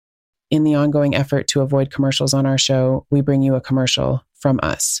In the ongoing effort to avoid commercials on our show, we bring you a commercial from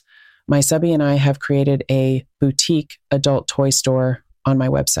us. My subby and I have created a boutique adult toy store on my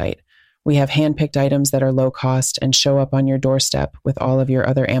website. We have handpicked items that are low cost and show up on your doorstep with all of your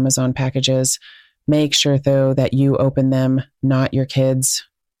other Amazon packages. Make sure, though, that you open them, not your kids.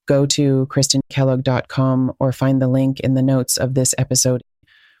 Go to KristenKellogg.com or find the link in the notes of this episode.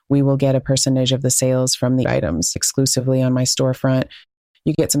 We will get a percentage of the sales from the items exclusively on my storefront.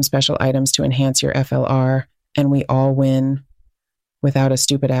 You get some special items to enhance your FLR, and we all win without a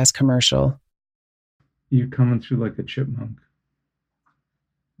stupid-ass commercial. You're coming through like a chipmunk.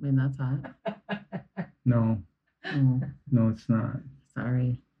 I mean, that's hot. No. Oh, No, it's not.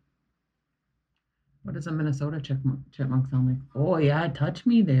 sorry. What does a Minnesota chipmunk sound like? Oh, yeah, touch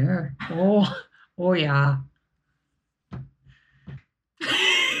me there. Oh yeah.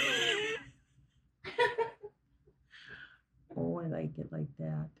 Oh, I like it like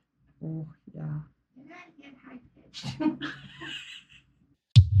that. Oh, yeah.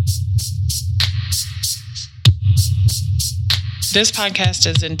 This podcast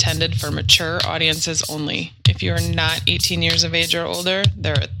is intended for mature audiences only. If you are not 18 years of age or older,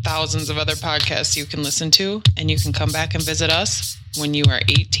 there are thousands of other podcasts you can listen to, and you can come back and visit us when you are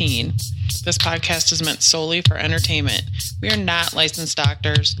 18. This podcast is meant solely for entertainment. We are not licensed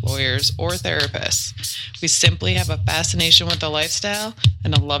doctors, lawyers, or therapists. We simply have a fascination with the lifestyle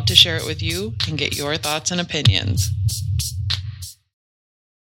and a love to share it with you and get your thoughts and opinions.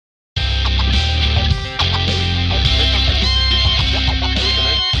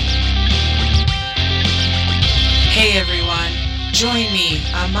 Hey everyone, join me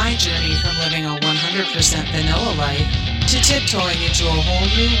on my journey from living a 100% vanilla life to tiptoeing into a whole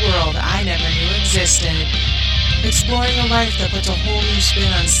new world I never knew existed. Exploring a life that puts a whole new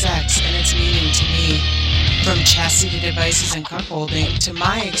spin on sex and its meaning to me. From chastity devices and cuckolding to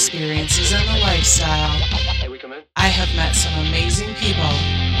my experiences in the lifestyle. I have met some amazing people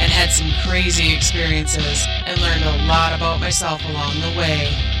and had some crazy experiences and learned a lot about myself along the way.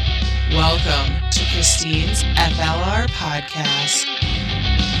 Welcome to Christine's FLR Podcast.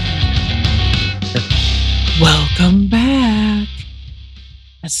 Welcome back.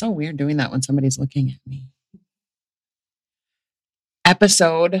 That's so weird doing that when somebody's looking at me.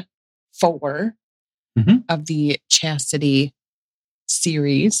 Episode 4 of the Chastity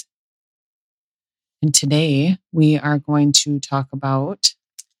series. And today we are going to talk about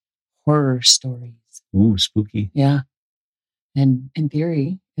horror stories. Ooh, spooky. Yeah. And in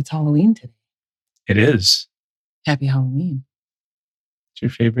theory, it's Halloween today. It is. Happy Halloween. It's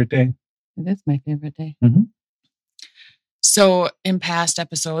your favorite day? It is my favorite day. Mm-hmm. So in past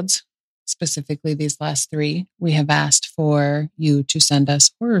episodes, specifically these last 3, we have asked for you to send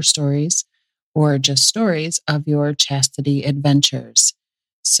us horror stories or just stories of your chastity adventures.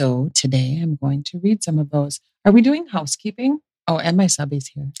 So today I'm going to read some of those. Are we doing housekeeping? Oh, and my subby's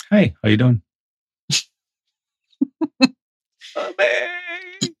here. Hi, how you doing?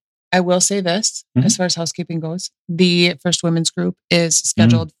 I will say this, as far as housekeeping goes, the First Women's Group is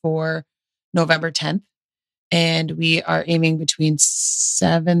scheduled for November 10th, and we are aiming between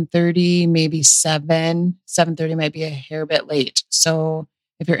 7:30, maybe 7. 7:30 might be a hair bit late. So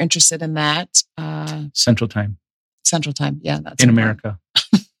if you're interested in that. Central Time. Central Time, yeah. That's in important. America.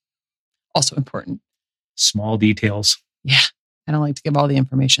 Also important. Small details. Yeah, I don't like to give all the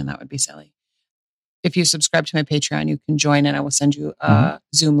information. That would be silly. If you subscribe to my Patreon, you can join and I will send you a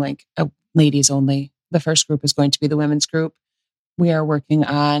Zoom link, ladies only. The first group is going to be the women's group. We are working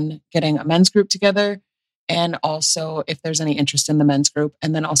on getting a men's group together. And also if there's any interest in the men's group,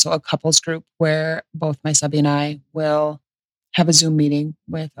 and then also a couples group where both my subby and I will have a Zoom meeting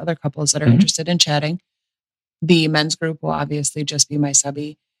with other couples that are interested in chatting. The men's group will obviously just be my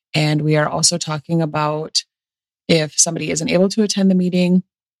subby. And we are also talking about if somebody isn't able to attend the meeting,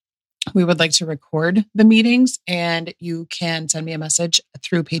 we would like to record the meetings, and you can send me a message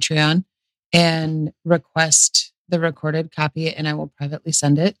through Patreon and request the recorded copy, and I will privately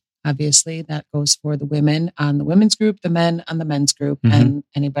send it. Obviously, that goes for the women on the women's group, the men on the men's group, and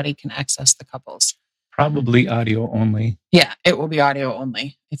anybody can access the couples. Probably audio only. Yeah, it will be audio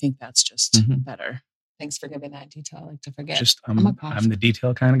only. I think that's just better. Thanks for giving that detail. I like to forget. I'm the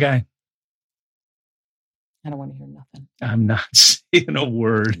detail kind of guy. I don't want to hear nothing. I'm not saying a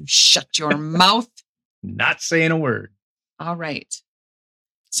word. You shut your mouth. Not saying a word. All right.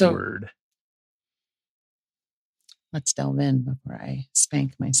 So word. Let's delve in before I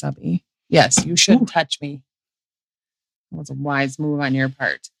spank my subby. Yes, you should touch me. That was a wise move on your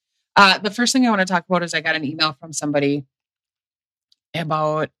part. The first thing I want to talk about is I got an email from somebody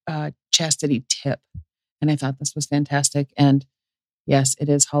about a chastity tip. And I thought this was fantastic. And Yes, it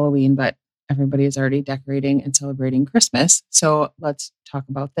is Halloween, but everybody is already decorating and celebrating Christmas. So let's talk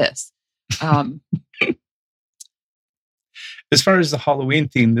about this. As far as the Halloween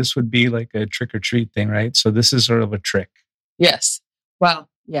theme, this would be like a trick or treat thing, right? So this is sort of a trick. Yes. Well,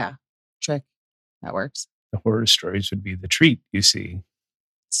 yeah, trick. That works. The horror stories would be the treat, you see.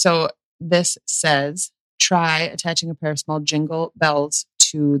 So this says, try attaching a pair of small jingle bells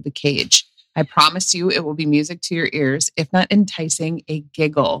to the cage. I promise you it will be music to your ears, if not enticing a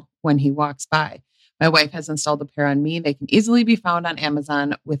giggle when he walks by. My wife has installed a pair on me. They can easily be found on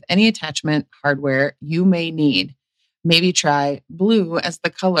Amazon with any attachment hardware you may need. Maybe try blue as the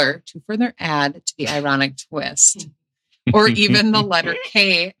color to further add to the ironic twist. Or even the letter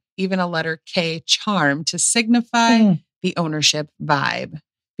K, even a letter K charm to signify the ownership vibe.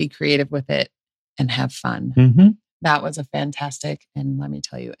 Be creative with it and have fun. Mm-hmm. That was a fantastic, and let me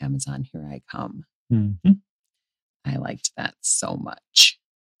tell you, Amazon, here I come. Mm-hmm. I liked that so much.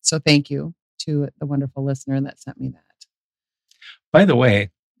 So thank you to the wonderful listener that sent me that. By the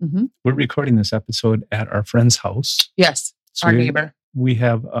way, we're recording this episode at our friend's house. Yes, So our neighbor. We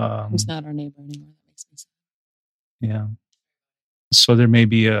have... who's not our neighbor anymore. That makes me sad. Yeah. So there may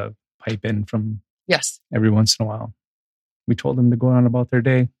be a pipe in from every once in a while. We told them to go on about their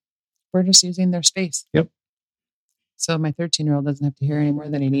day. We're just using their space. Yep. So my 13-year-old doesn't have to hear any more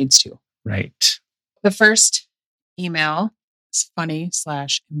than he needs to. Right. The first email is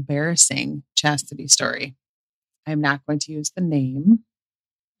funny/embarrassing chastity story. I'm not going to use the name.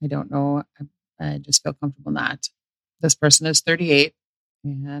 I don't know. I just feel comfortable not. This person is 38,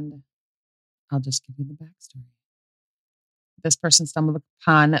 and I'll just give you the backstory. This person stumbled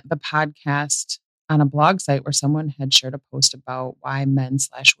upon the podcast on a blog site where someone had shared a post about why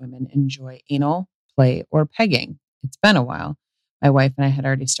men/women enjoy anal play or pegging. It's been a while. My wife and I had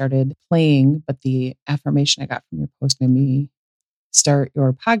already started playing, but the affirmation I got from your post made me start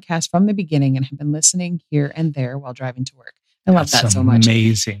your podcast from the beginning and have been listening here and there while driving to work. I love that so much.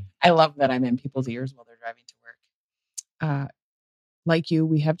 Amazing. I love that I'm in people's ears while they're driving to work. Like you,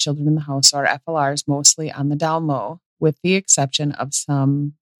 we have children in the house, so our FLR is mostly on the down low, with the exception of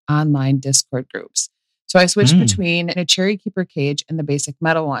some online Discord groups. So I switched between a Cherry Keeper cage and the basic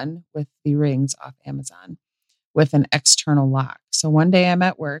metal one with the rings off Amazon with an external lock. So one day I'm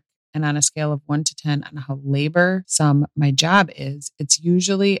at work, and on a scale of 1 to 10 on how laborsome my job is, it's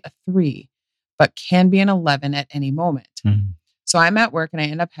usually a 3, but can be an 11 at any moment. So I'm at work and I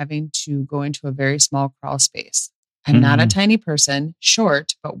end up having to go into a very small crawl space. I'm not a tiny person,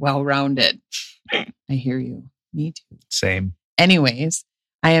 short, but well-rounded. I hear you. Me too. Same. Anyways,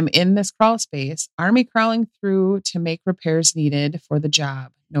 I am in this crawl space, army crawling through to make repairs needed for the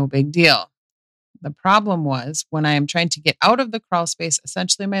job. No big deal. The problem was when I am trying to get out of the crawl space,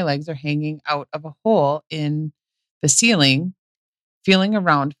 essentially my legs are hanging out of a hole in the ceiling, feeling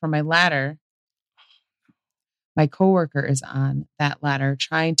around for my ladder. My coworker is on that ladder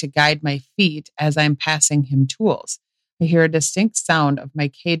trying to guide my feet as I'm passing him tools. I hear a distinct sound of my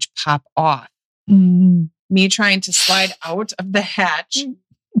cage pop off. Me trying to slide out of the hatch.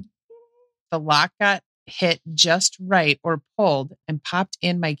 The lock got hit just right or pulled and popped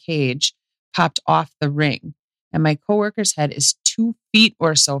in my cage, popped off the ring. And my coworker's head is 2 feet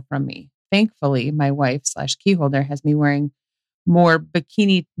or so from me. Thankfully, my wife/keyholder has me wearing more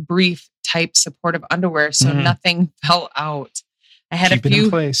bikini brief type supportive underwear, so nothing fell out. I had Keep a few it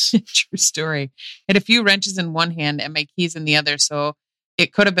in place. True story. Had a few wrenches in one hand and my keys in the other, so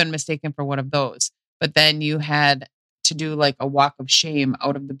it could have been mistaken for one of those. But then you had to do like a walk of shame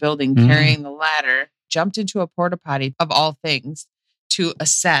out of the building, carrying the ladder, jumped into a porta potty of all things to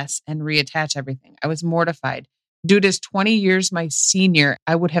assess and reattach everything. I was mortified. Dude is 20 years my senior.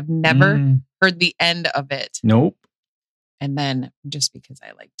 I would have never heard the end of it. Nope. And then just because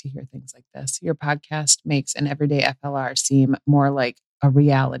I like to hear things like this, your podcast makes an everyday FLR seem more like a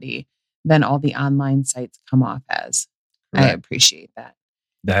reality than all the online sites come off as. Correct. I appreciate that.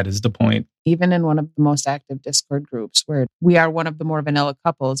 That is the point. Even in one of the most active Discord groups where we are one of the more vanilla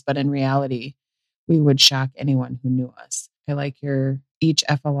couples, but in reality, we would shock anyone who knew us. I like your each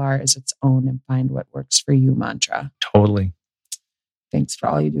FLR is its own and find what works for you mantra. Totally. Thanks for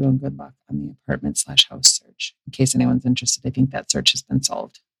all you do and good luck on the apartment/house search. In case anyone's interested, I think that search has been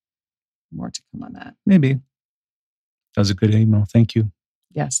solved. More to come on that. Maybe. That was a good email. Thank you.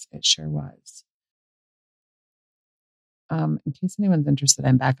 Yes, it sure was. In case anyone's interested,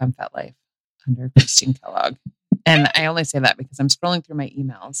 I'm back on FetLife under Christine Kellogg. And I only say that because I'm scrolling through my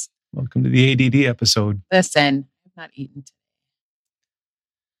emails. Welcome to the ADD episode. Listen, I've not eaten today.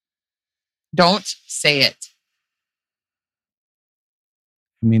 Don't say it.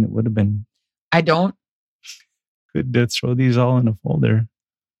 I mean, it would have been. I don't. good to throw these all in a folder.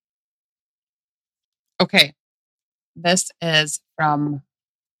 Okay. This is from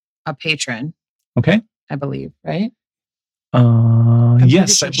a patron. Okay. I believe, right?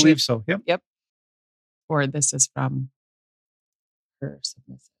 Yes, I believe so. Yep. Or this is from her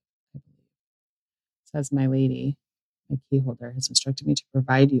submissive, I believe. It says, my lady, my key holder, has instructed me to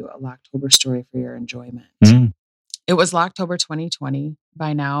provide you a Locktober story for your enjoyment. It was Locktober 2020.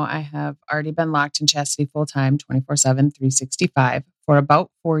 By now, I have already been locked in chastity full-time, 24/7, 365 for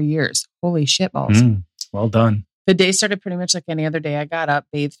about 4 years. Holy shit balls. Well done. The day started pretty much like any other day. I got up,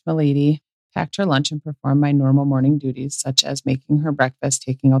 bathed my lady, packed her lunch, and performed my normal morning duties, such as making her breakfast,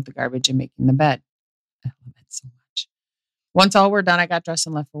 taking out the garbage, and making the bed. I love it so much. Once all were done, I got dressed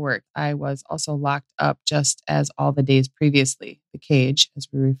and left for work. I was also locked up just as all the days previously. The cage, as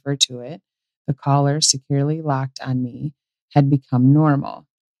we refer to it, the collar securely locked on me, had become normal.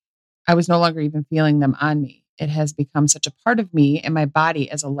 I was no longer even feeling them on me. It has become such a part of me and my body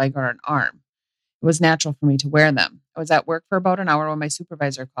as a leg or an arm. It was natural for me to wear them. I was at work for about an hour when my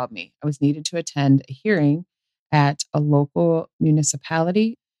supervisor called me. I was needed to attend a hearing at a local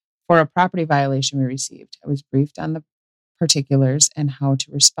municipality for a property violation we received. I was briefed on the particulars and how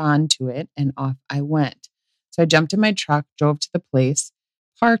to respond to it, and off I went. So I jumped in my truck, drove to the place,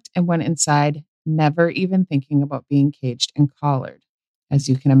 parked, and went inside, never even thinking about being caged and collared. As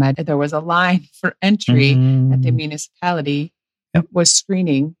you can imagine, there was a line for entry at the municipality was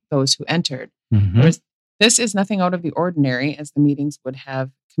screening those who entered. This is nothing out of the ordinary, as the meetings would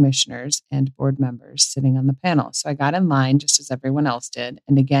have commissioners and board members sitting on the panel. So I got in line just as everyone else did.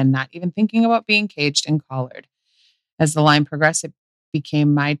 And again, not even thinking about being caged and collared. As the line progressed, it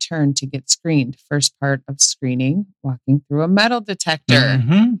became my turn to get screened. First part of screening, walking through a metal detector.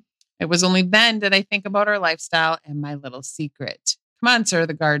 It was only then did I think about our lifestyle and my little secret. Come on, sir,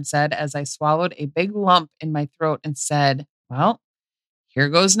 the guard said, as I swallowed a big lump in my throat and said, well, here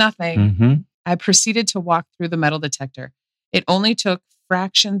goes nothing. I proceeded to walk through the metal detector. It only took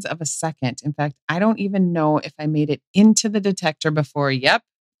fractions of a second. In fact, I don't even know if I made it into the detector before. Yep,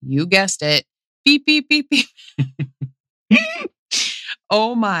 you guessed it. Beep, beep, beep, beep.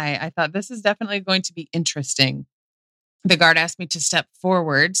 Oh my, I thought this is definitely going to be interesting. The guard asked me to step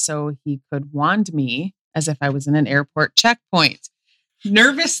forward so he could wand me as if I was in an airport checkpoint.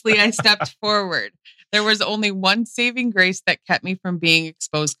 Nervously, I stepped forward. There was only one saving grace that kept me from being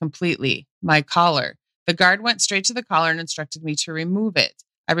exposed completely, my collar. The guard went straight to the collar and instructed me to remove it.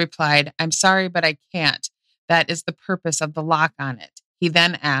 I replied, I'm sorry, but I can't. That is the purpose of the lock on it. He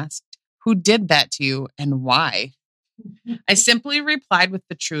then asked, who did that to you and why? I simply replied with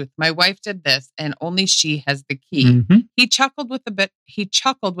the truth. My wife did this and only she has the key. He chuckled with a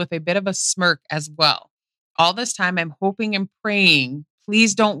bit of a smirk as well. All this time I'm hoping and praying,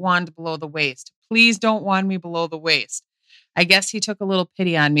 please don't wand below the waist. Please don't wand me below the waist. I guess he took a little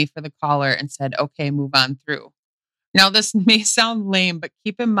pity on me for the collar and said, okay, move on through. Now, this may sound lame, but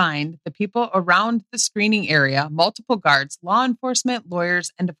keep in mind the people around the screening area, multiple guards, law enforcement,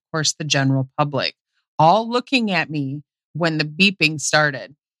 lawyers, and of course, the general public, all looking at me when the beeping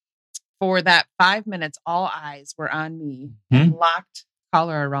started. For that 5 minutes, all eyes were on me and locked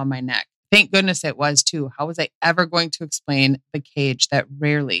collar around my neck. Thank goodness it was too. How was I ever going to explain the cage that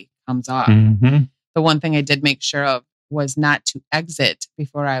rarely comes off? The one thing I did make sure of was not to exit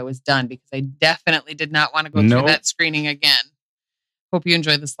before I was done, because I definitely did not want to go through that screening again. Hope you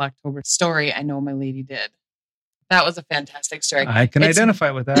enjoyed this Locktober story. I know my lady did. That was a fantastic story. I can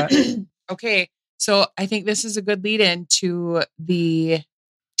identify with that. Okay. So I think this is a good lead in to the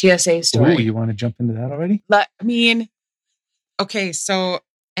TSA story. Ooh, you want to jump into that already? Okay. So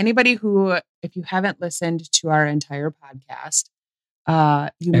anybody who, if you haven't listened to our entire podcast,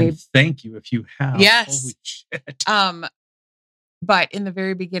 thank you if you have. Yes. Holy shit. But in the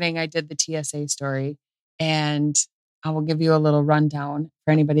very beginning, I did the TSA story, and I will give you a little rundown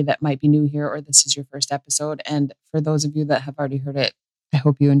for anybody that might be new here, or this is your first episode. And for those of you that have already heard it, I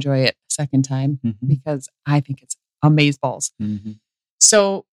hope you enjoy it a second time because I think it's amazeballs.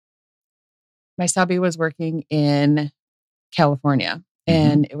 So my subby was working in California,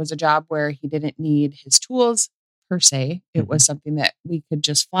 and it was a job where he didn't need his tools per se. It was something that we could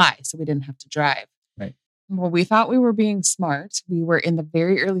just fly, so we didn't have to drive. Right. Well, we thought we were being smart. We were in the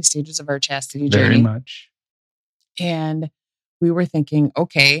very early stages of our chastity journey. Very much. And we were thinking,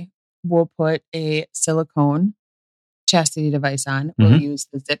 okay, we'll put a silicone chastity device on. We'll use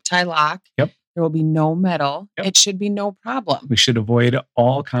the zip tie lock. Yep. There will be no metal. Yep. It should be no problem. We should avoid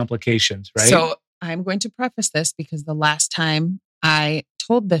all complications, right? So I'm going to preface this because the last time I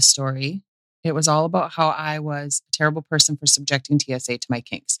told this story, it was all about how I was a terrible person for subjecting TSA to my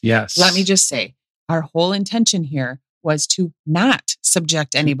kinks. Yes. Let me just say, our whole intention here was to not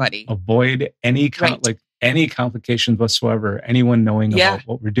subject anybody. Avoid any any complications whatsoever, anyone knowing about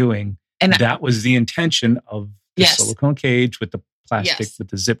what we're doing. And that was the intention of the silicone cage with the plastic with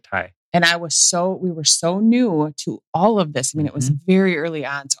the zip tie. And we were so new to all of this. I mean, it was very early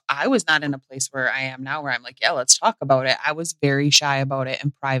on. So I was not in a place where I am now where I'm like, yeah, let's talk about it. I was very shy about it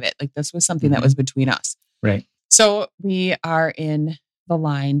and private. Like this was something that was between us. Right. So we are in the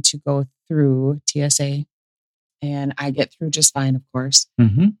line to go through TSA, and I get through just fine, of course.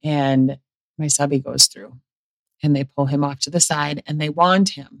 And my subby goes through, and they pull him off to the side and they wand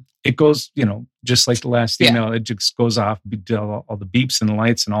him. It goes, just like the last email, it just goes off, all the beeps and the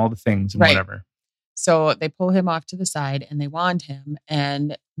lights and all the things and whatever. So they pull him off to the side and they wand him.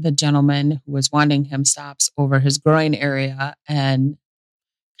 And the gentleman who was wanding him stops over his groin area and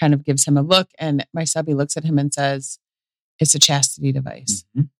kind of gives him a look. And my subby looks at him and says, "It's a chastity device."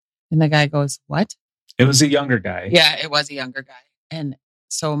 And the guy goes, "What?" It was a younger guy. Yeah, it was a younger guy. And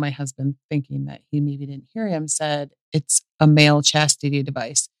so my husband, thinking that he maybe didn't hear him, said, "It's a male chastity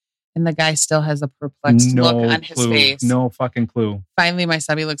device." And the guy still has a perplexed look on his face. No fucking clue. Finally, my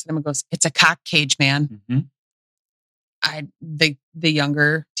subby looks at him and goes, "It's a cock cage, man." The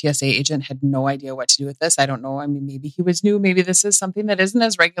younger TSA agent had no idea what to do with this. I don't know. I mean, maybe he was new. Maybe this is something that isn't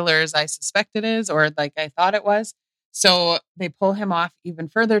as regular as I suspect it is, or like I thought it was. So they pull him off even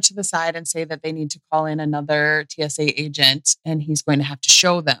further to the side and say that they need to call in another TSA agent and he's going to have to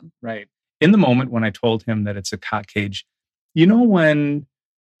show them. Right. In the moment when I told him that it's a cock cage, when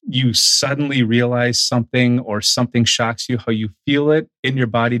you suddenly realize something or something shocks you, how you feel it in your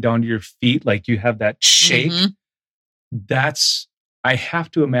body down to your feet, like you have that shake. I have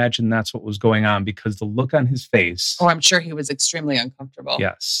to imagine that's what was going on because the look on his face. Oh, I'm sure he was extremely uncomfortable.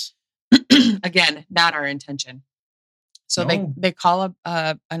 Yes. Again, not our intention. So they call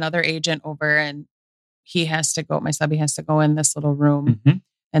another agent over and he has to go, my subby has to go in this little room.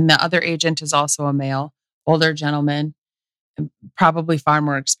 And the other agent is also a male, older gentleman, probably far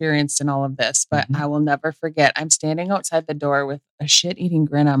more experienced in all of this. But I will never forget, I'm standing outside the door with a shit-eating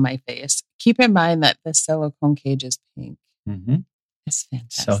grin on my face. Keep in mind that the silicone cage is pink. It's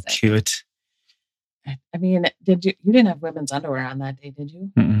fantastic. So cute. I mean, you didn't have women's underwear on that day, did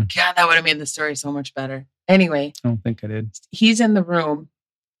you? God, that would have made the story so much better. Anyway. I don't think I did. He's in the room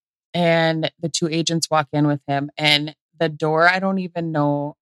and the two agents walk in with him and the door, I don't even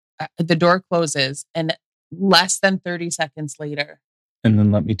know, the door closes and less than 30 seconds later. And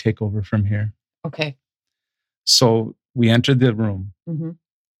then let me take over from here. Okay. So we entered the room,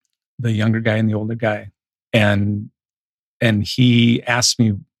 the younger guy and the older guy. And he asked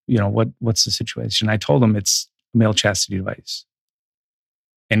me, what's the situation? I told him it's a male chastity device.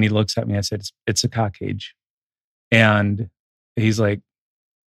 And he looks at me. I said, it's a cock cage. And he's like,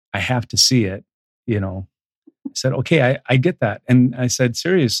 I have to see it. I said, okay, I get that. And I said,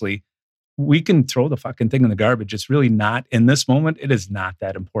 seriously, we can throw the fucking thing in the garbage. It's really not, in this moment, it is not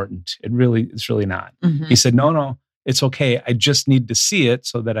that important. It's really not. He said, no, it's okay. I just need to see it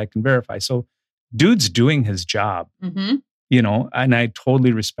so that I can verify. So dude's doing his job. And I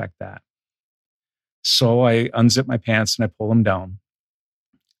totally respect that. So I unzip my pants and I pull them down,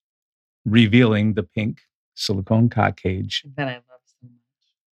 revealing the pink silicone cock cage. That I love so much.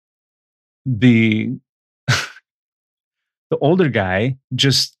 The older guy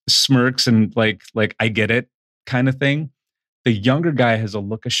just smirks and like I get it kind of thing. The younger guy has a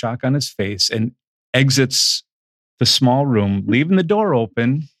look of shock on his face and exits the small room, leaving the door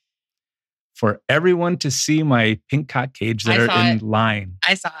open for everyone to see my pink cock cage that are in line.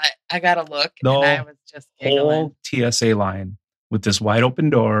 I saw it. I got a look and I was just giggling. Whole TSA line with this wide open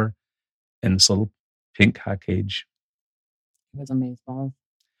door and this little pink cock cage. It was amazing.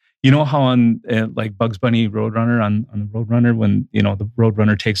 You know how on like Bugs Bunny Roadrunner, on the Roadrunner, when, the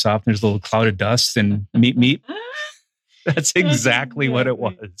Roadrunner takes off and there's a little cloud of dust and meep. That's exactly what it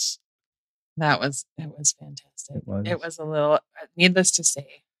was. It was fantastic. It was a little, needless to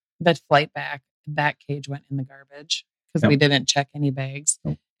say, that flight back, that cage went in the garbage because we didn't check any bags.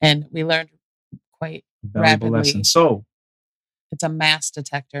 And we learned quite valuable rapidly. Lesson. So it's a mass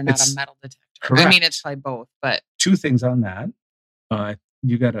detector, not a metal detector. Correct. I mean, it's probably both, but. Two things on that.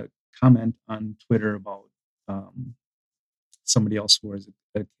 You got a comment on Twitter about somebody else who wears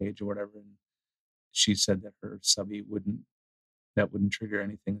a cage or whatever. And she said that her subby wouldn't trigger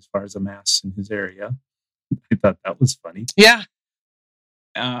anything as far as a mass in his area. I thought that was funny. Yeah.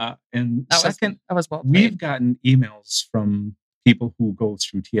 And that second, was well played. We've gotten emails from people who go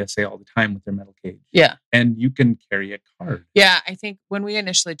through TSA all the time with their metal cage. Yeah. And you can carry a card. Yeah. I think when we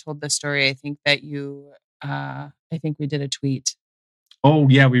initially told this story, I think that I think we did a tweet. Oh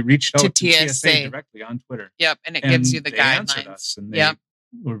yeah, we reached out to TSA directly on Twitter. Yep, and it gives you the they guidelines. Answered us, and they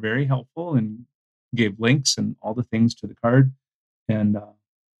were very helpful and gave links and all the things to the card, and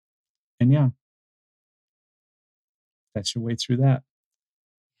yeah, that's your way through that.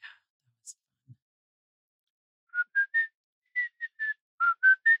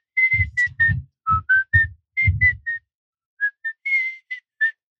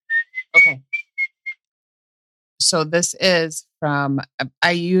 Okay. So this is from,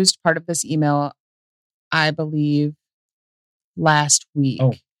 I used part of this email, I believe, last week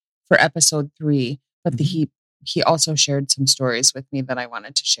for episode 3, but he also shared some stories with me that I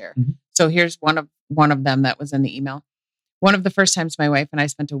wanted to share. Mm-hmm. So here's one of them that was in the email. One of the first times my wife and I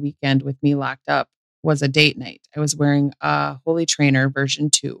spent a weekend with me locked up was a date night. I was wearing a Holy Trainer version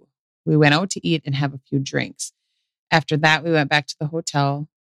 2. We went out to eat and have a few drinks. After that, we went back to the hotel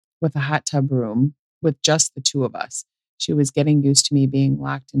with a hot tub room with just the 2 of us. She was getting used to me being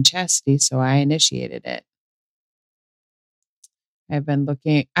locked in chastity, so I initiated it. I had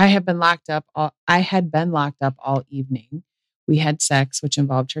been locked up all evening. We had sex, which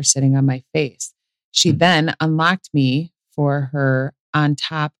involved her sitting on my face. She then unlocked me for her on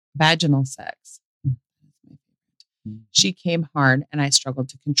top vaginal sex. She came hard and I struggled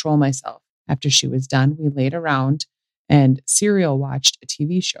to control myself. After she was done, we laid around and serial watched a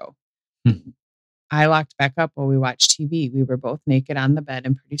TV show. I locked back up while we watched TV. We were both naked on the bed,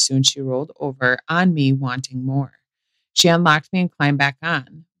 and pretty soon she rolled over on me, wanting more. She unlocked me and climbed back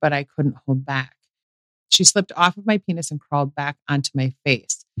on, but I couldn't hold back. She slipped off of my penis and crawled back onto my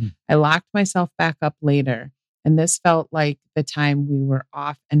face. I locked myself back up later, and this felt like the time we were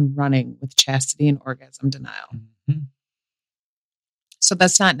off and running with chastity and orgasm denial. Mm-hmm. So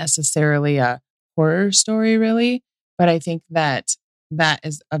that's not necessarily a horror story, really, but I think that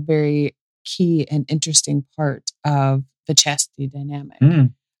is a very key and interesting part of the chastity dynamic.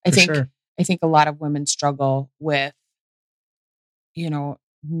 I think a lot of women struggle with,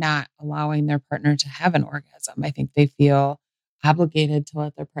 not allowing their partner to have an orgasm. I think they feel obligated to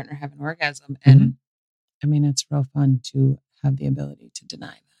let their partner have an orgasm. And I mean, it's real fun to have the ability to deny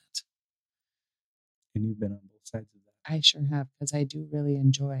that. And you've been on both sides of that. I sure have, because I do really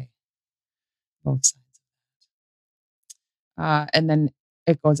enjoy both sides of that. And then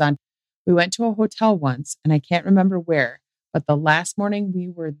it goes on. We went to a hotel once, and I can't remember where, but the last morning we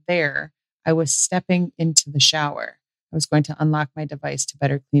were there, I was stepping into the shower. I was going to unlock my device to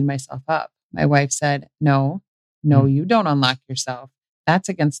better clean myself up. My wife said, no, you don't unlock yourself. That's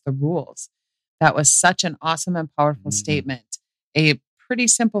against the rules. That was such an awesome and powerful statement. A pretty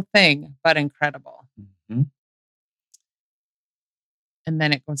simple thing, but incredible. And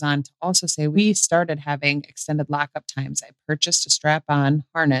then it goes on to also say, we started having extended lockup times. I purchased a strap-on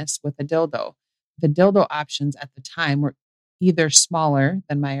harness with a dildo. The dildo options at the time were either smaller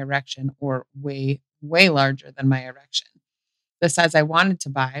than my erection or way, way larger than my erection. The size I wanted to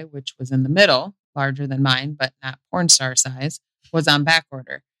buy, which was in the middle, larger than mine, but not porn star size, was on back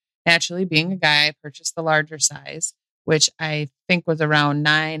order. Naturally, being a guy, I purchased the larger size, which I think was around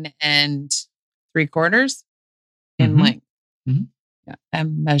 9 3/4 in length. Yeah,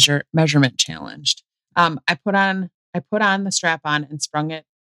 I'm measurement challenged. I put on the strap on and sprung it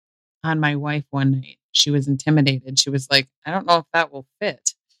on my wife one night. She was intimidated. She was like, I don't know if that will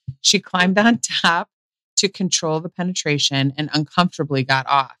fit. She climbed on top to control the penetration and uncomfortably got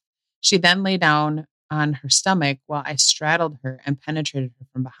off. She then lay down on her stomach while I straddled her and penetrated her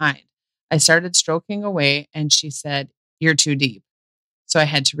from behind. I started stroking away and she said, "You're too deep." So I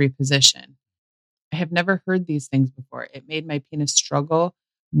had to reposition. I have never heard these things before. It made my penis struggle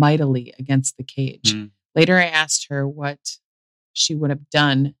mightily against the cage. Later, I asked her what she would have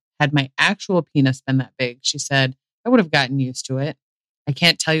done had my actual penis been that big. She said, I would have gotten used to it. I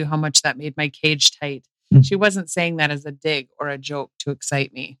can't tell you how much that made my cage tight. She wasn't saying that as a dig or a joke to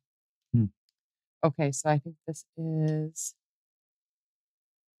excite me. Okay, so I think this is...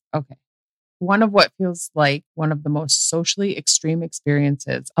 Okay. One of what feels like one of the most socially extreme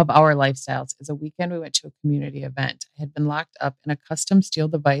experiences of our lifestyles is a weekend we went to a community event. I had been locked up in a custom steel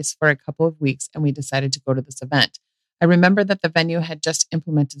device for a couple of weeks, and we decided to go to this event. I remember that the venue had just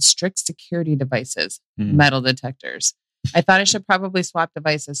implemented strict security devices, metal detectors. I thought I should probably swap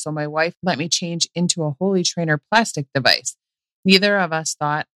devices, so my wife let me change into a Holy Trainer plastic device. Neither of us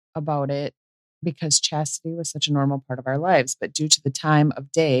thought about it because chastity was such a normal part of our lives, but due to the time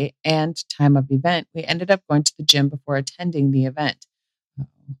of day and time of event, we ended up going to the gym before attending the event.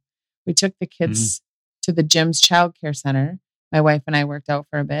 We took the kids to the gym's childcare center. My wife and I worked out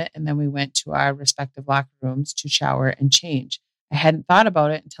for a bit, and then we went to our respective locker rooms to shower and change. I hadn't thought about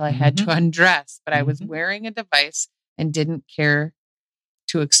it until I had to undress, but I was wearing a device and didn't care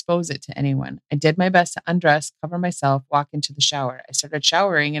to expose it to anyone. I did my best to undress, cover myself, walk into the shower. I started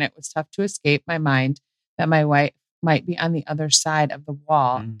showering, and it was tough to escape my mind that my wife might be on the other side of the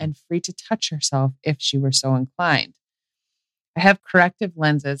wall and free to touch herself if she were so inclined. I have corrective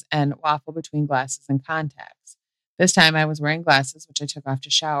lenses and waffle between glasses and contacts. This time I was wearing glasses, which I took off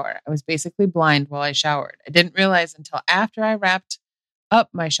to shower. I was basically blind while I showered. I didn't realize until after I wrapped up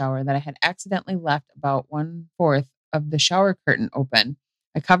my shower that I had accidentally left about 1/4 of the shower curtain open.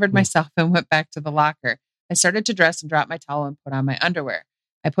 I covered myself and went back to the locker. I started to dress and drop my towel and put on my underwear.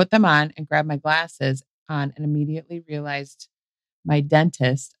 I put them on and grabbed my glasses on and immediately realized my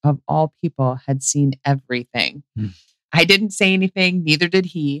dentist, of all people, had seen everything. I didn't say anything, neither did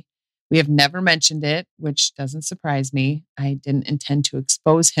he. We have never mentioned it, which doesn't surprise me. I didn't intend to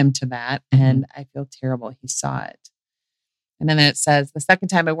expose him to that, and I feel terrible he saw it. And then it says, the second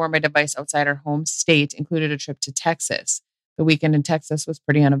time I wore my device outside our home state included a trip to Texas. The weekend in Texas was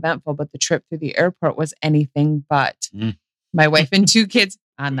pretty uneventful, but the trip through the airport was anything but. My wife and 2 kids,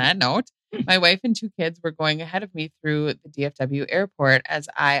 on that note, my wife and 2 kids were going ahead of me through the DFW airport, as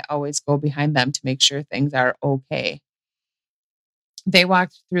I always go behind them to make sure things are okay. They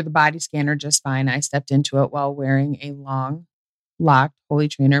walked through the body scanner just fine. I stepped into it while wearing a long, locked Holy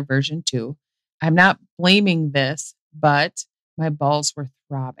Trainer version 2. I'm not blaming this, but my balls were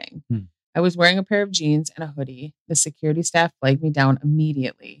throbbing. I was wearing a pair of jeans and a hoodie. The security staff flagged me down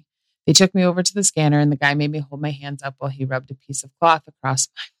immediately. They took me over to the scanner, and the guy made me hold my hands up while he rubbed a piece of cloth across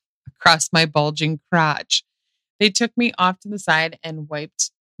my bulging crotch. They took me off to the side and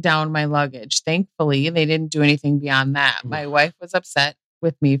wiped down my luggage. Thankfully, they didn't do anything beyond that. My wife was upset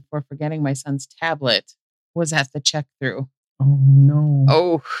with me for forgetting my son's tablet was at the check-through. Oh, no.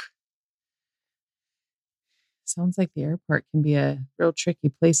 Oh. Sounds like the airport can be a real tricky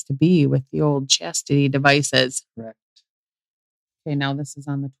place to be with the old chastity devices. Correct. Okay, now this is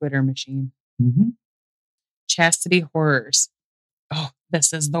on the Twitter machine. Chastity horrors. Oh,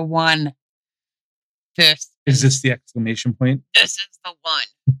 this is the one. Is this the exclamation point? This is the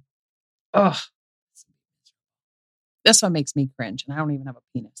one. Oh, this one makes me cringe, and I don't even have a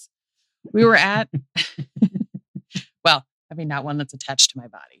penis. We were at, well, I mean, not one that's attached to my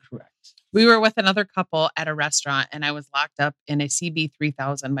body. Correct. We were with another couple at a restaurant, and I was locked up in a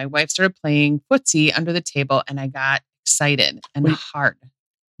CB3000. My wife started playing footsie under the table, and I got excited and hard.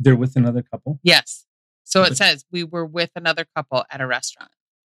 They're with another couple? Yes. So it says we were with another couple at a restaurant.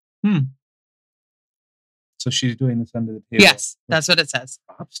 So she's doing this under the table? Yes, that's what it says.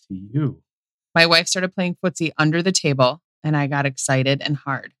 Props to you. My wife started playing footsie under the table, and I got excited and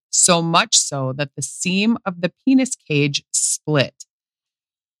hard. So much so that the seam of the penis cage split.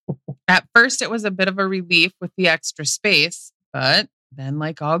 At first, it was a bit of a relief with the extra space, but then,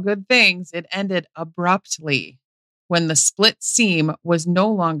 like all good things, it ended abruptly when the split seam was no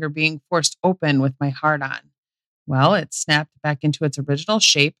longer being forced open with my hard-on. Well, it snapped back into its original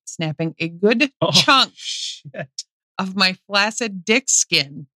shape, snapping a good chunk of my flaccid dick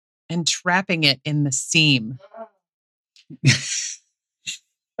skin and trapping it in the seam.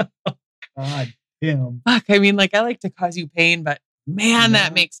 God damn. Fuck, I mean, like, I like to cause you pain, but man,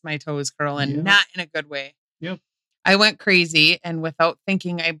 that makes my toes curl, and not in a good way. Yep. I went crazy, and without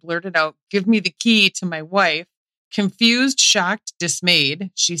thinking, I blurted out, "Give me the key," to my wife. Confused, shocked,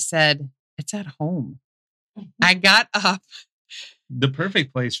 dismayed, she said, "It's at home." I got up. The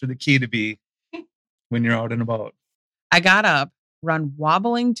perfect place for the key to be when you're out and about. I got up, run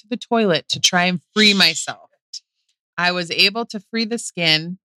wobbling to the toilet to try and free myself. I was able to free the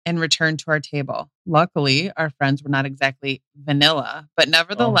skin and return to our table. Luckily, our friends were not exactly vanilla, but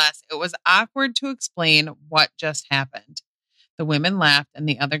nevertheless, it was awkward to explain what just happened. The women laughed, and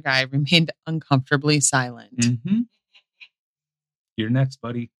the other guy remained uncomfortably silent. You're next,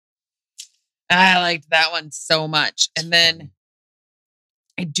 buddy. I liked that one so much. And then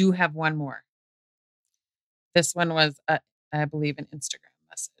I do have one more. This one was, I believe, an Instagram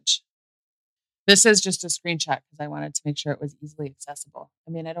message. This is just a screenshot because I wanted to make sure it was easily accessible.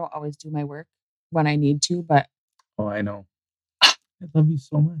 I mean, I don't always do my work when I need to, but... Oh, I know. I love you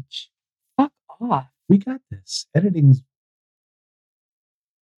so much. Fuck off. We got this. Editing's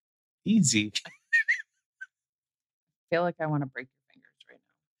easy. I feel like I want to break your fingers right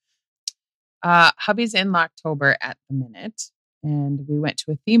now. Hubby's in Locktober at the minute, and we went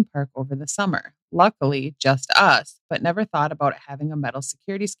to a theme park over the summer. Luckily, just us, but never thought about having a metal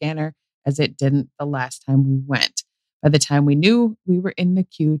security scanner as it didn't the last time we went. By the time we knew, we were in the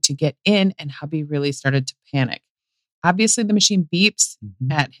queue to get in, and hubby really started to panic. Obviously, the machine beeps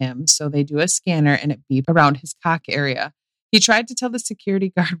at him, so they do a scanner, and it beeps around his cock area. He tried to tell the security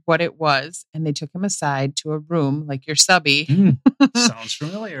guard what it was, and they took him aside to a room like your subby. Sounds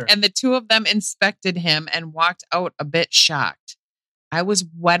familiar. And the two of them inspected him and walked out a bit shocked. I was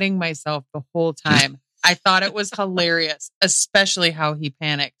wetting myself the whole time. I thought it was hilarious, especially how he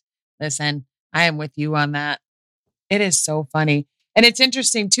panicked. Listen, I am with you on that. It is so funny. And it's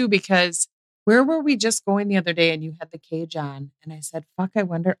interesting too, because where were we just going the other day and you had the cage on? And I said, fuck, I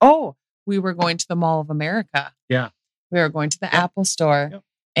wonder. Oh, we were going to the Mall of America. Yeah. We were going to the Apple store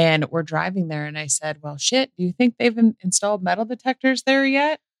and we're driving there. And I said, well, shit, do you think they've installed metal detectors there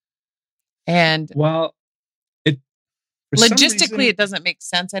yet? And well, logistically, it doesn't make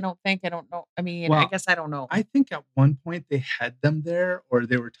sense. I don't know. I mean, I guess I don't know. I think at one point they had them there, or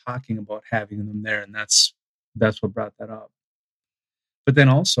they were talking about having them there, and that's what brought that up. But then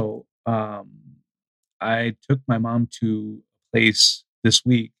also, I took my mom to a place this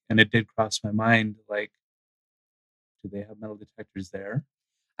week, and it did cross my mind, like, do they have metal detectors there?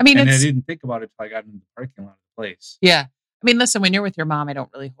 I mean, and I didn't think about it until I got into the parking lot of the place. Yeah. I mean, listen, when you're with your mom, I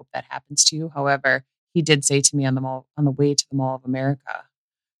don't really hope that happens to you. However, he did say to me on the way to the Mall of America,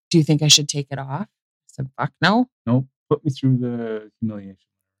 do you think I should take it off? I said, fuck no. Nope. Put me through the humiliation.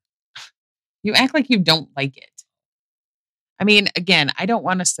 You act like you don't like it. I mean, again, I don't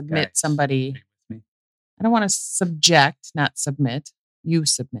want to submit somebody. I don't want to not submit. You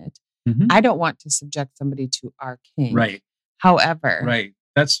submit. Mm-hmm. I don't want to subject somebody to our king. Right. However. Right.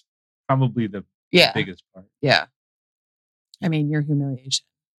 That's probably the biggest part. Yeah. I mean, your humiliation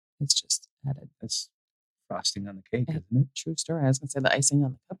is just added. That's frosting on the cake, isn't it? True story. I was going to say the icing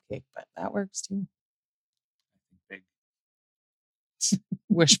on the cupcake, but that works too. Big.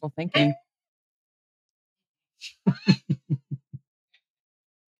 Wishful thinking.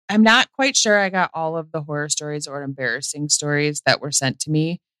 I'm not quite sure I got all of the horror stories or embarrassing stories that were sent to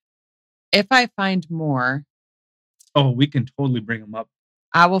me. If I find more. Oh, we can totally bring them up.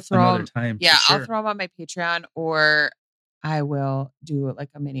 I will throw another time. Yeah, sure. I'll throw them on my Patreon, or I will do like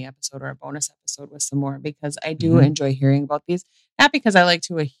a mini episode or a bonus episode with some more, because I do enjoy hearing about these. Not because I like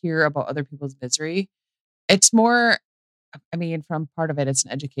to hear about other people's misery. It's more, I mean, from part of it, it's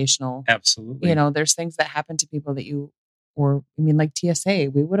an educational. Absolutely. You know, there's things that happen to people that like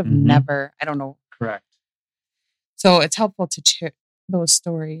TSA, we would have never, I don't know. Correct. So it's helpful to share those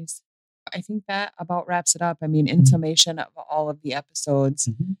stories. I think that about wraps it up. I mean, in summation of all of the episodes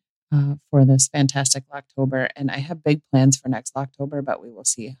for this fantastic October, and I have big plans for next October, but we will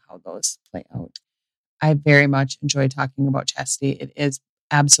see how those play out. I very much enjoy talking about chastity. It is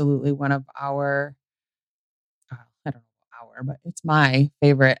absolutely one of our, but it's my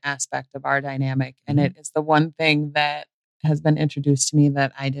favorite aspect of our dynamic. And it is the one thing that has been introduced to me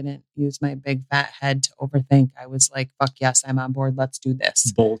that I didn't use my big fat head to overthink. I was like, fuck yes, I'm on board. Let's do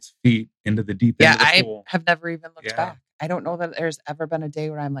this. Both feet into the deep end of the pool. I have never even looked back. I don't know that there's ever been a day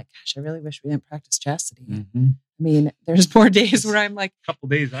where I'm like, gosh, I really wish we didn't practice chastity. I mean, there's more days where I'm like. A couple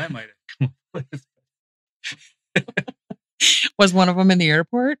days I might have come up with. Was one of them in the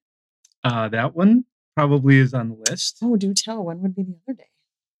airport? That one probably is on the list. Oh, do tell. When would be the other day?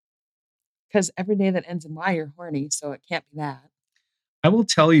 Because every day that ends in Y, you're horny, so it can't be that. I will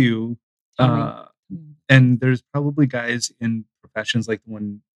tell you, and there's probably guys in professions like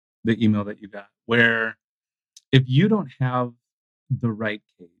the email that you got, where if you don't have the right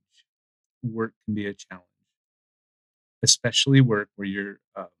cage, work can be a challenge. Especially work where you're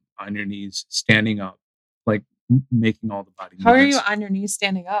on your knees, standing up, like making all the body movements. How are you on your knees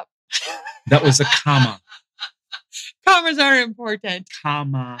standing up? That was a comma. Commas are important.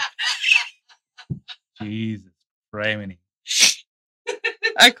 Comma. Jesus, criminy.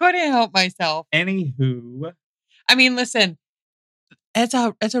 I couldn't help myself. Anywho. I mean, listen, it's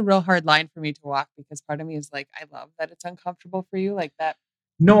a real hard line for me to walk, because part of me is like, I love that it's uncomfortable for you like that.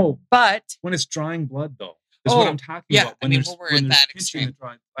 No, but when it's drawing blood, though, is what I'm talking about. When we're at that extreme.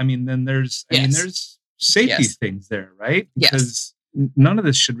 Then there's safety things there, right? Because none of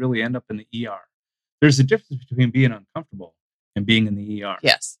this should really end up in the ER. There's a difference between being uncomfortable and being in the ER.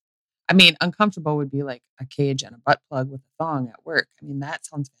 Yes. I mean, uncomfortable would be like a cage and a butt plug with a thong at work. I mean, that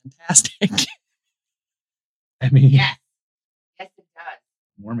sounds fantastic. I mean, yes, it does.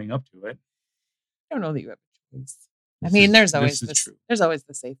 Warming up to it. I don't know that you have a choice. There's always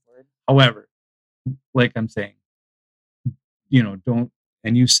the safe word. However, like I'm saying, don't,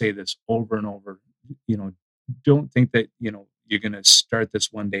 and you say this over and over, don't think that, you're going to start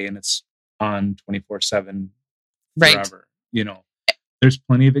this one day and it's on 24/7 forever. There's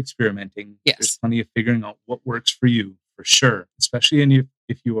plenty of experimenting. Yes. There's plenty of figuring out what works for you, for sure. Especially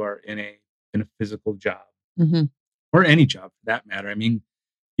if you are in a physical job or any job for that matter. I mean,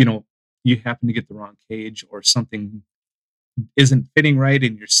 you happen to get the wrong cage or something isn't fitting right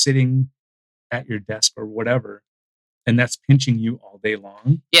and you're sitting at your desk or whatever, and that's pinching you all day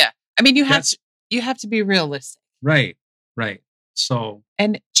long. Yeah. I mean, you have to be realistic. Right. So,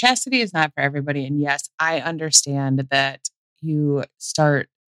 and chastity is not for everybody. And yes, I understand that you start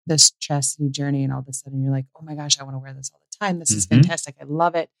this chastity journey and all of a sudden you're like, oh my gosh, I want to wear this all the time. This is fantastic. I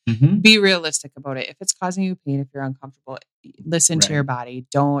love it. Be realistic about it. If it's causing you pain, if you're uncomfortable, listen to your body.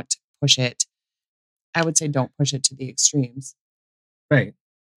 Don't push it. I would say don't push it to the extremes. Right.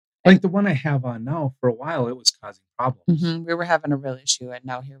 Like the one I have on now, for a while, it was causing problems. We were having a real issue, and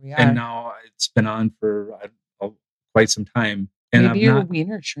now here we are. And now it's been on for quite some time. And maybe your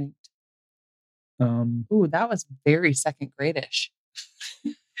wiener shrinked. Ooh, that was very second grade-ish.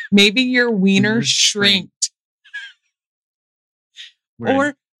 Maybe your wiener shrinked.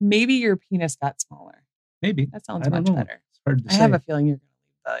 Or maybe your penis got smaller. Maybe. That sounds much better. It's hard to say. I have a feeling you're going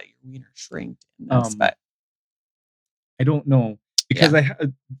to leave your wiener shrinked in this, but I don't know. Because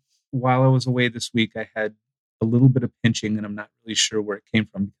while I was away this week, I had a little bit of pinching, and I'm not really sure where it came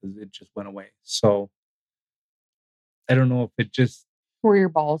from because it just went away. So I don't know if it just... Were your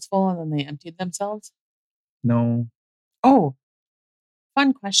balls full and then they emptied themselves? No. Oh,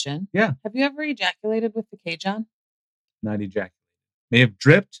 fun question. Yeah. Have you ever ejaculated with the cage on? Not ejaculated. May have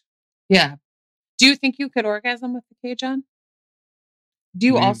dripped. Yeah. Do you think you could orgasm with the cage on?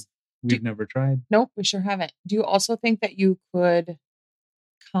 We've never tried. Nope, we sure haven't. Do you also think that you could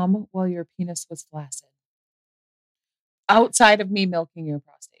come while your penis was flaccid? Outside of me milking your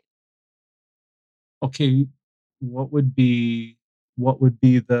prostate. Okay, what would be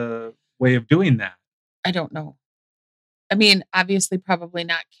the way of doing that? I don't know. I mean, obviously, probably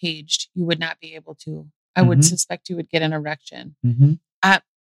not caged. You would not be able to. I would suspect you would get an erection.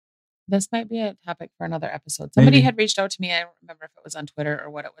 This might be a topic for another episode. Somebody had reached out to me. I don't remember if it was on Twitter or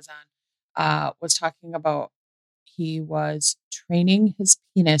what it was on. Was talking about he was training his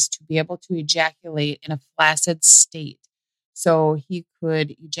penis to be able to ejaculate in a flaccid state. So he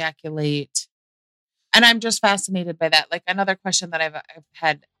could ejaculate. And I'm just fascinated by that. Like another question that I've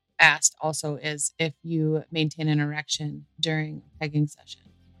had asked also is if you maintain an erection during a pegging session.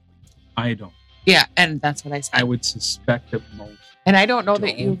 I don't. Yeah, and that's what I said. I would suspect that most. And I don't know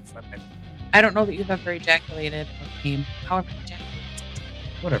that you've ever ejaculated or came. However, ejaculated.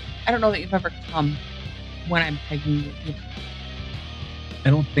 Whatever. I don't know that you've ever come when I'm pegging you either.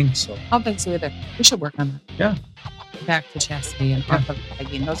 I don't think so. I don't think so either. We should work on that. Yeah. Back to chastity and off of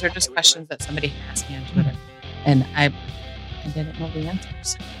pegging. Those are just questions that somebody asked me on Twitter. And I didn't know the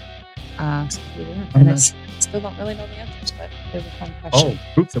answers. So here we are. And I still don't really know the answers, but they were fun questions.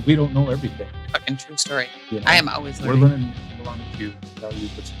 Oh, proof that we don't know everything. Fucking true story. You know, I am always learning. We're learning along with you.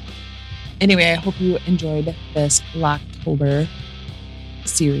 Anyway, I hope you enjoyed this Locktober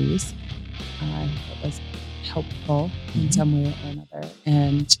series. I hope it was helpful in some way or another.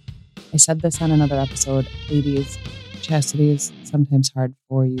 And I said this on another episode, ladies, chastity is sometimes hard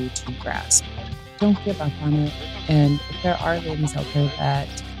for you to grasp. Don't give up on it. And if there are ladies out there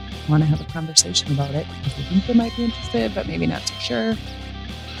that want to have a conversation about it, if you think they might be interested, but maybe not so sure,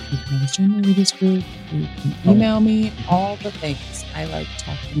 you can always join the ladies group. You can email me, all the things. I like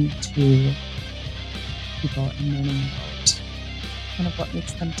talking to people and learning about kind of what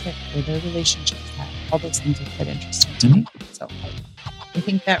makes them tick, where their relationships at. All those things are quite interesting to me. So I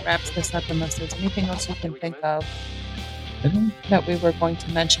think that wraps this up, unless there's anything else you can think of that we were going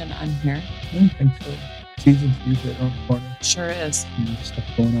to mention on here. I don't think so. Season 3 right around the corner. Sure is. And stuff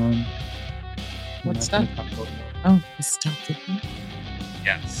going on. What stuff? Oh, the stuff to do.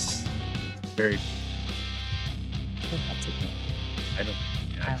 Yes. Very. That's okay. I don't.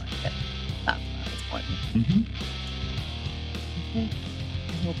 Yeah. I like it. That's what I was going with. Okay.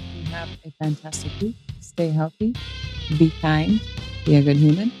 I hope you have a fantastic week. Stay healthy. Be kind. Be a good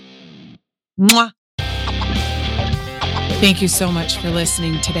human. Mwah. Thank you so much for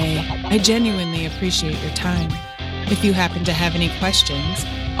listening today. I genuinely appreciate your time. If you happen to have any questions,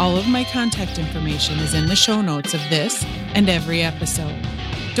 all of my contact information is in the show notes of this and every episode.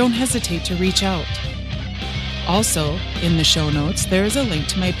 Don't hesitate to reach out. Also, in the show notes, there is a link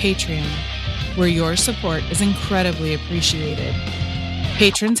to my Patreon, where your support is incredibly appreciated.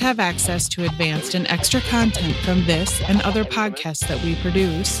 Patrons have access to advanced and extra content from this and other podcasts that we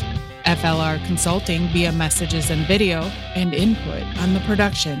produce, FLR consulting via messages and video, and input on the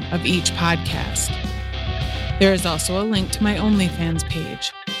production of each podcast. There is also a link to my OnlyFans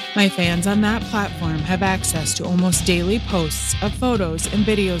page. My fans on that platform have access to almost daily posts of photos and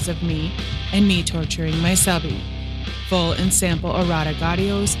videos of me and me torturing my subby, full and sample erotic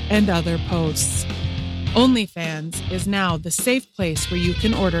audios, and other posts. OnlyFans is now the safe place where you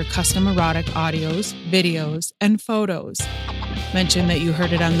can order custom erotic audios, videos, and photos. Mention that you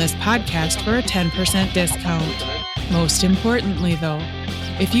heard it on this podcast for a 10% discount. Most importantly, though,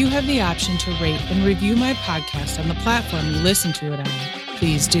 if you have the option to rate and review my podcast on the platform you listen to it on,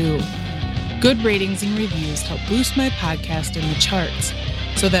 please do. Good ratings and reviews help boost my podcast in the charts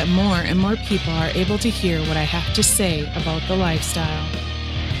so that more and more people are able to hear what I have to say about the lifestyle.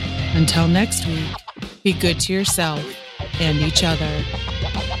 Until next week, be good to yourself and each other.